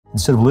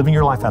Instead of living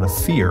your life out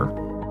of fear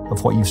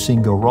of what you've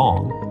seen go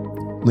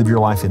wrong, live your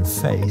life in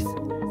faith,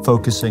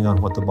 focusing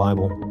on what the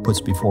Bible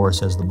puts before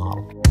us as the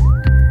model.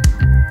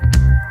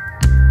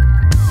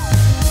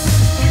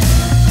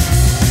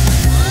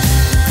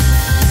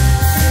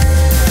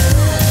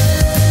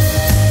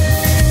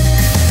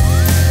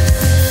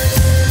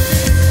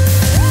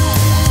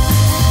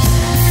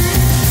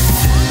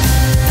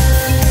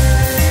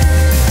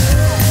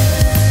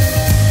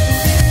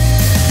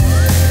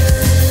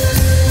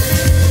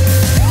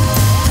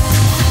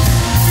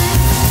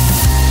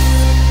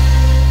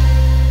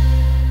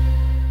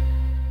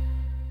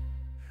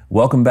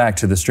 Welcome back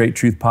to the Straight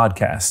Truth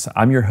Podcast.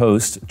 I'm your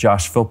host,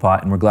 Josh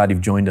Philpott, and we're glad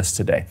you've joined us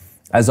today.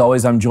 As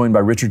always, I'm joined by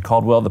Richard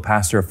Caldwell, the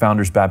pastor of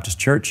Founders Baptist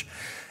Church.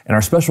 And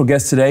our special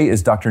guest today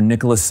is Dr.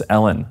 Nicolas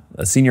Ellen,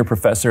 a senior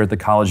professor at the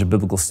College of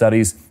Biblical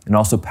Studies and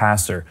also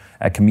pastor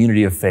at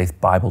Community of Faith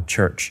Bible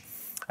Church.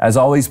 As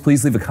always,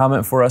 please leave a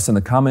comment for us in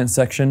the comment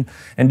section,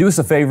 and do us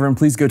a favor and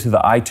please go to the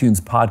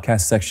iTunes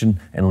podcast section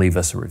and leave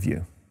us a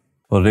review.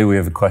 Well, today we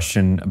have a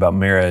question about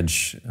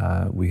marriage.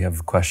 We have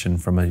a question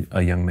from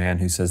a young man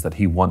who says that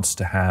he wants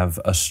to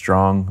have a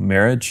strong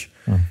marriage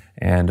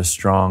and a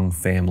strong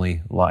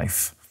family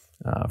life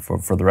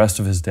for the rest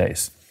of his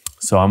days.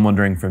 So I'm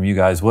wondering from you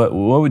guys, what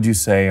would you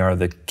say are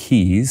the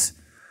keys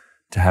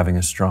to having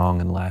a strong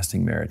and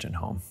lasting marriage and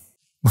home?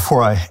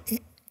 Before I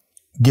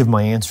give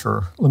my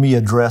answer, let me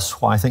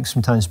address why I think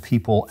sometimes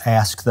people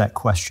ask that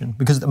question.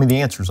 Because,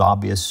 the answer is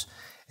obvious,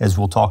 as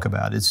we'll talk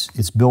about.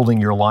 It's building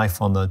your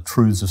life on the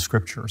truths of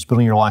Scripture. It's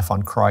building your life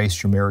on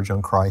Christ, your marriage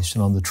on Christ,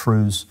 and on the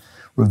truths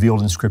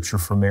revealed in Scripture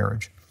for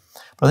marriage.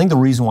 But I think the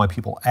reason why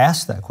people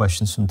ask that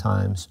question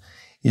sometimes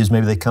is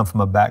maybe they come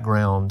from a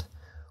background,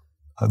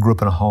 grew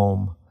up in a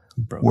home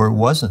where it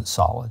wasn't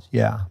solid.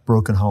 Yeah,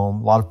 broken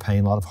home, a lot of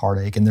pain, a lot of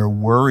heartache, and they're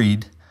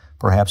worried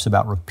perhaps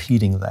about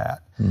repeating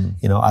that.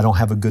 I don't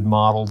have a good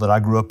model that I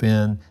grew up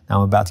in. Now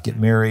I'm about to get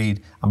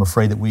married. I'm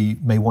afraid that we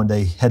may one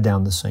day head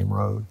down the same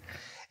road.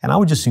 And I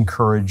would just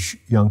encourage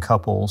young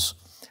couples,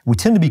 we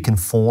tend to be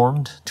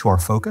conformed to our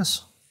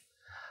focus.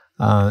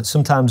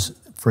 Sometimes,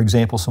 for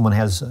example, someone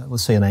has,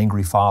 let's say, an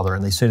angry father,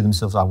 and they say to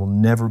themselves, I will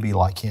never be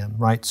like him,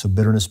 right? So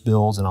bitterness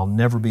builds, and I'll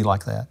never be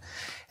like that.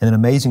 And then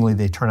amazingly,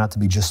 they turn out to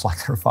be just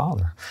like their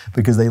father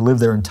because they live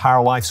their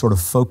entire life sort of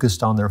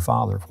focused on their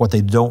father, what they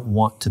don't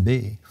want to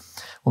be.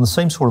 Well, in the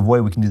same sort of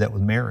way, we can do that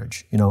with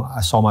marriage. I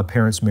saw my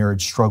parents'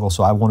 marriage struggle,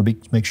 so I want to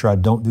make sure I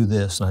don't do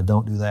this and I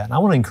don't do that. And I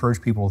want to encourage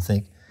people to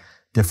think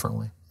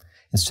differently.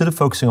 Instead of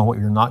focusing on what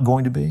you're not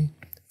going to be,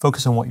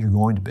 focus on what you're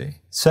going to be.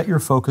 Set your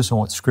focus on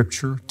what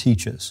Scripture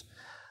teaches.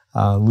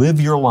 Live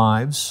your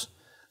lives.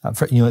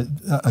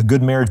 A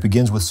good marriage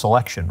begins with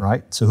selection,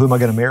 right? So who am I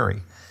going to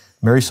marry?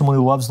 Marry someone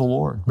who loves the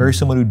Lord. Marry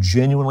someone who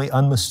genuinely,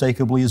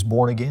 unmistakably is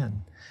born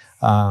again.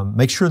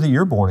 Make sure that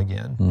you're born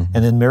again.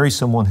 And then marry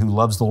someone who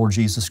loves the Lord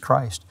Jesus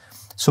Christ.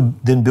 So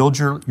then build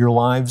your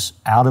lives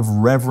out of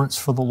reverence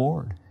for the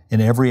Lord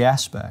in every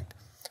aspect.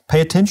 Pay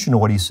attention to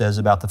what he says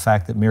about the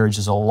fact that marriage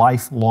is a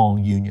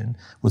lifelong union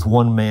with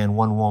one man,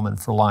 one woman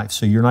for life.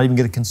 So you're not even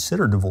going to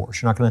consider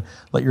divorce. You're not going to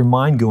let your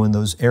mind go in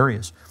those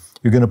areas.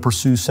 You're going to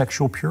pursue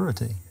sexual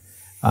purity.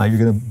 You're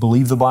going to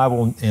believe the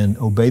Bible and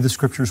obey the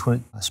Scriptures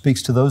when it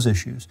speaks to those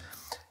issues.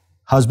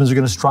 Husbands are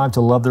going to strive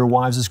to love their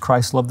wives as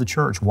Christ loved the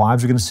church.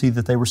 Wives are going to see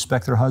that they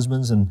respect their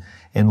husbands and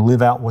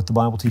live out what the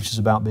Bible teaches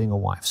about being a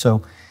wife.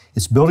 So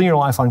it's building your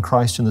life on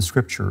Christ and the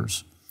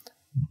Scriptures.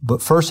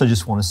 But first, I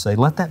just want to say,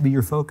 let that be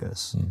your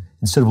focus.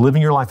 Instead of living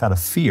your life out of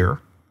fear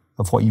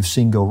of what you've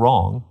seen go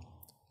wrong,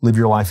 live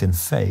your life in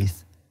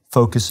faith,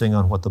 focusing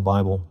on what the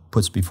Bible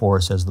puts before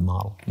us as the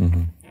model.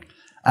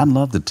 I'd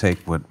love to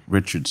take what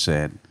Richard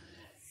said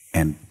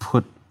and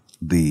put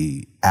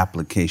the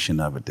application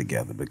of it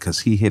together because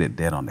he hit it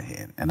dead on the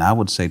head. And I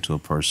would say to a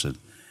person,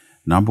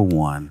 number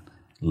one,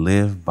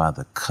 live by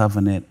the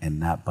covenant and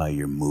not by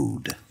your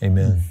mood.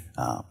 Amen.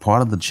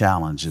 Part of the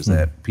challenge is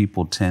that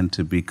people tend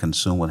to be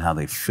consumed with how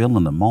they feel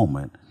in the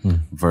moment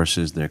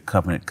versus their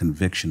covenant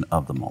conviction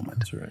of the moment.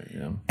 That's right,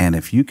 yeah. And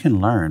if you can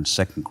learn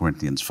 2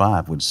 Corinthians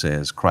 5, which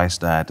says,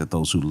 Christ died that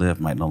those who live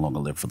might no longer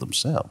live for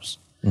themselves.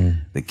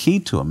 The key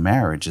to a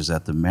marriage is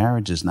that the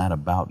marriage is not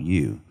about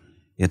you.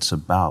 It's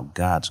about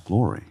God's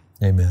glory.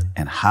 Amen.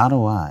 And how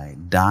do I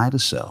die to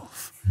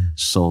self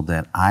so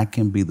that I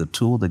can be the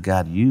tool that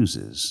God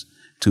uses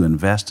to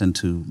invest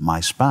into my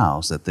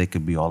spouse, that they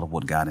could be all of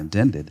what God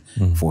intended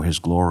for His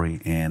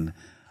glory and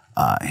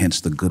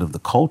hence the good of the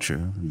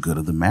culture, good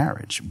of the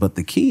marriage. But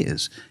the key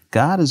is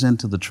God is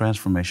into the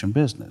transformation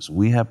business.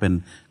 We have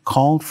been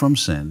called from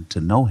sin to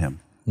know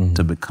Him,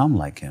 to become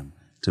like Him,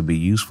 to be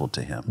useful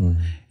to Him.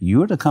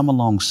 You're to come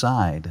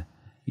alongside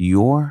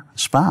your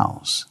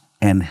spouse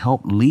and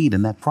help lead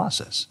in that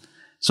process.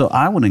 So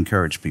I would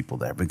encourage people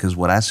there, because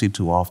what I see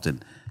too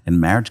often in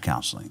marriage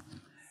counseling,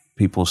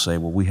 people say,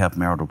 well, we have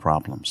marital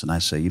problems. And I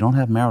say, you don't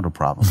have marital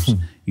problems.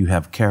 You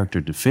have character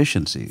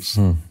deficiencies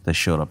that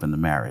showed up in the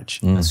marriage.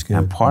 That's good.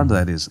 And part of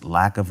that is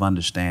lack of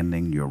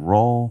understanding your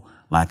role,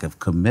 lack of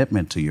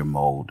commitment to your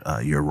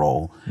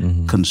role,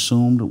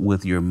 consumed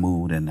with your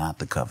mood and not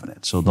the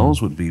covenant. So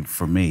those would be,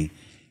 for me,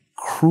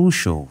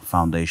 crucial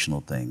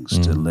foundational things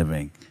to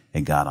living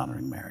a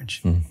God-honoring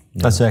marriage.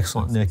 That's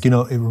excellent, Nick. You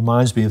know, it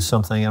reminds me of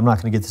something. I'm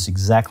not going to get this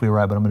exactly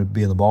right, but I'm going to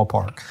be in the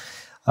ballpark.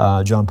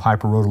 John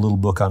Piper wrote a little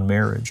book on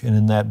marriage, and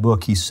in that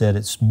book he said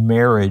it's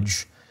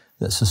marriage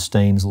that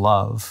sustains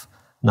love,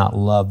 not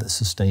love that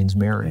sustains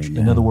marriage.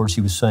 Amen. In other words,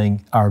 he was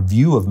saying our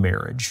view of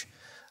marriage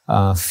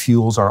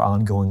fuels our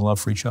ongoing love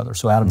for each other.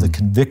 So out of the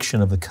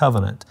conviction of the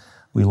covenant,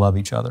 we love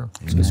each other.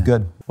 So it's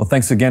good. Well,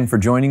 thanks again for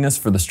joining us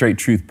for the Straight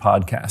Truth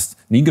Podcast.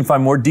 And you can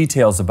find more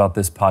details about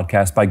this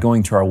podcast by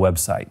going to our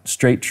website,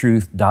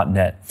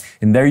 straighttruth.net.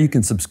 And there you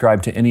can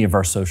subscribe to any of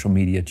our social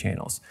media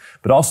channels.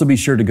 But also be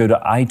sure to go to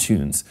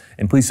iTunes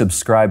and please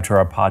subscribe to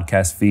our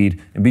podcast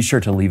feed and be sure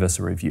to leave us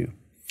a review.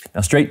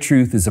 Now, Straight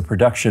Truth is a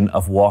production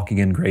of Walking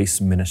in Grace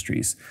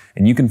Ministries.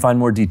 And you can find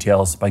more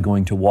details by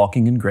going to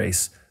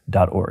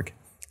walkingingrace.org.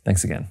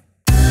 Thanks again.